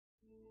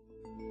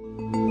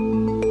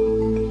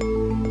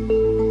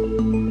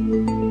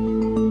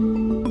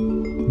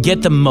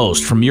Get the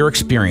most from your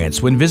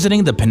experience when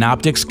visiting the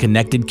Panoptix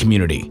Connected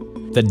community.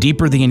 The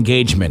deeper the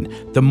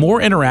engagement, the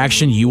more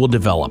interaction you will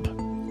develop.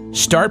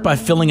 Start by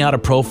filling out a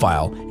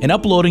profile and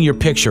uploading your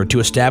picture to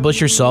establish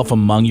yourself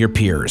among your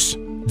peers.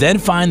 Then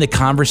find the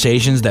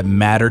conversations that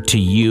matter to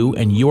you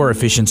and your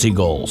efficiency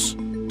goals.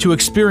 To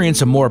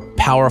experience a more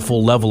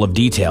powerful level of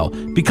detail,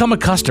 become a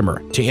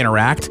customer to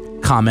interact,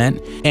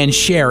 comment, and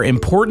share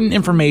important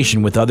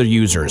information with other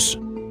users.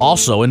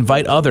 Also,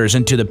 invite others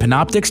into the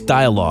Panoptix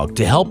dialogue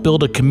to help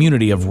build a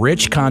community of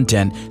rich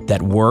content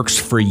that works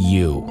for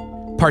you.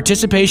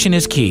 Participation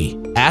is key.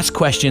 Ask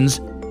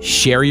questions,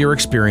 share your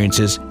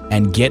experiences,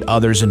 and get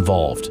others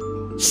involved.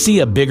 See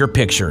a bigger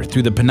picture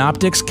through the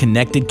Panoptix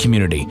Connected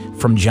community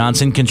from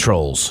Johnson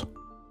Controls.